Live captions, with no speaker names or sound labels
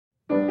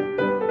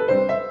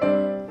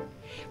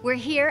We're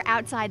here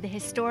outside the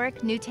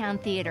historic Newtown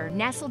Theater,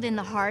 nestled in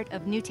the heart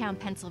of Newtown,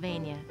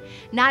 Pennsylvania.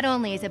 Not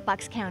only is it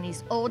Bucks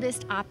County's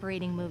oldest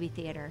operating movie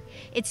theater,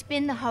 it's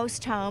been the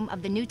host home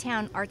of the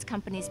Newtown Arts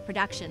Company's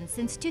production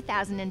since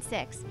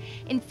 2006.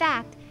 In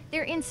fact,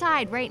 they're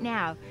inside right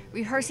now,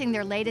 rehearsing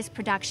their latest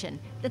production,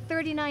 The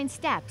 39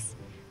 Steps,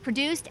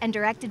 produced and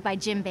directed by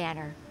Jim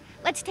Banner.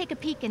 Let's take a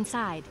peek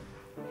inside.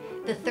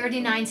 The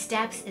 39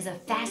 Steps is a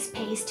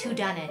fast-paced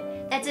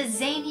whodunit that's a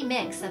zany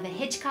mix of a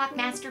Hitchcock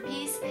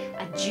masterpiece,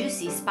 a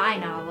juicy spy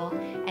novel,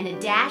 and a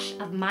dash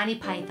of Monty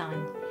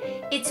Python.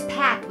 It's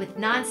packed with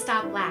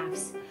non-stop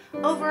laughs,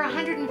 over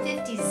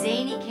 150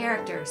 zany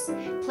characters,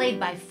 played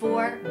by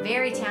 4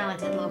 very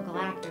talented local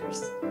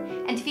actors,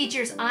 and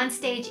features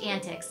onstage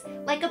antics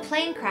like a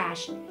plane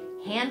crash,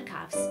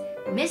 handcuffs,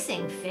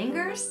 missing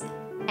fingers,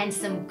 and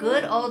some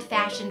good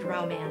old-fashioned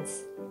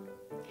romance.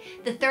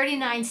 The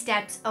 39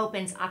 Steps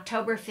opens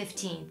October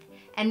 15th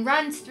and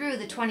runs through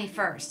the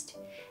 21st,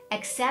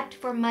 except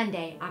for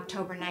Monday,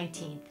 October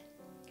 19th.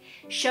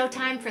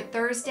 Showtime for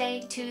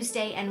Thursday,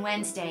 Tuesday, and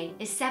Wednesday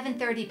is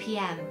 7:30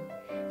 p.m.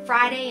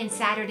 Friday and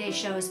Saturday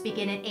shows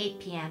begin at 8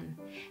 p.m.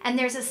 and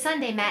there's a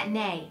Sunday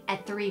matinee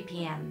at 3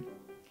 p.m.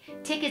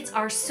 Tickets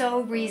are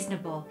so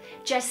reasonable,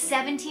 just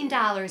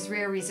 $17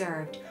 rear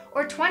reserved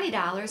or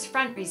 $20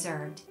 front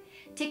reserved.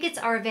 Tickets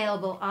are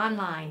available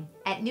online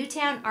at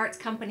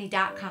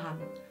newtownartscompany.com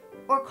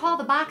or call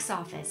the box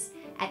office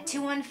at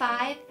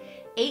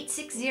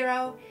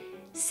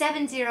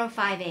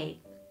 215-860-7058.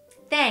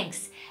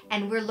 Thanks,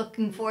 and we're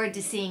looking forward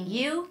to seeing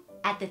you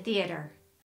at the theater.